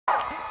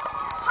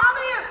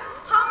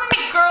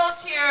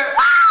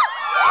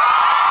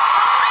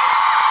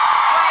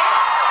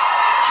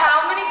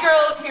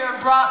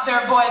brought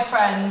their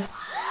boyfriends?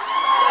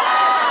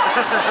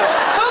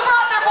 Who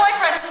brought their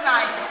boyfriend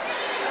tonight?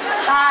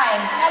 Hi,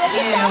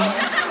 you.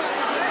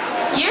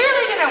 You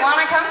really didn't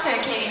want to come to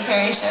a Katy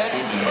Perry show,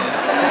 did you?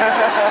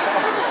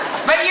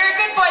 But you're a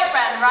good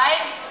boyfriend, right?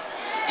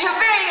 You're a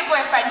very good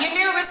boyfriend. You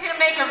knew it was going to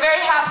make her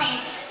very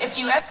happy if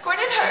you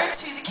escorted her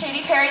to the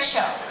Katy Perry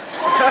show.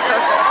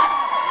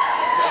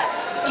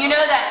 You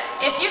know that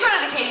if you go to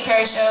the Katy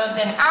Perry show,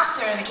 then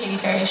after the Katy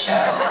Perry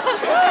show,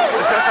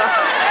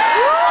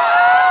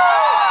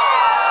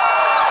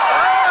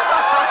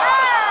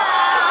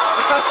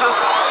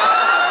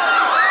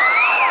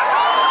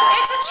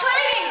 it's a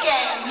trading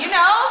game, you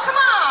know? Come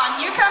on,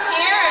 you come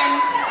here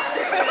and...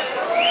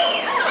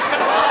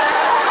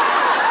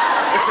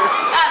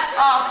 That's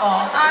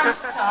awful. I'm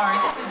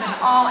sorry, this is in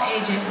all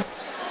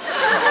ages.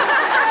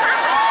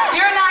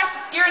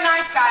 You're a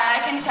nice guy, I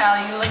can tell.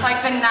 You look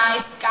like the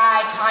nice guy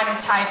kind of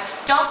type.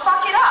 Don't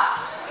fuck it up.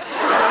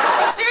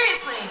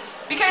 Seriously,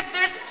 because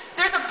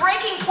there's a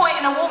breaking point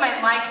in a woman.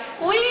 Like,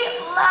 we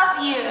love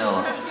you.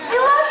 We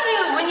love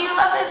you. When you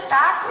love us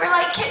back, we're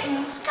like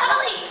kittens,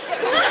 cuddly.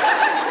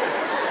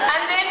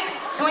 And then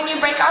when you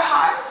break our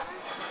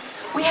hearts,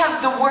 we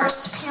have the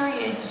worst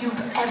period you've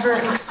ever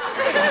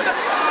experienced.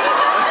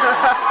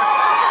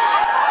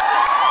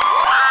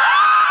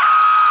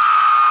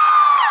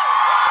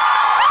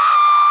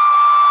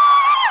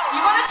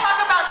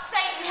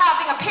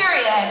 Having a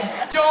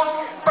period.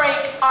 Don't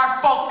break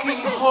our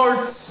fucking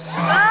hearts.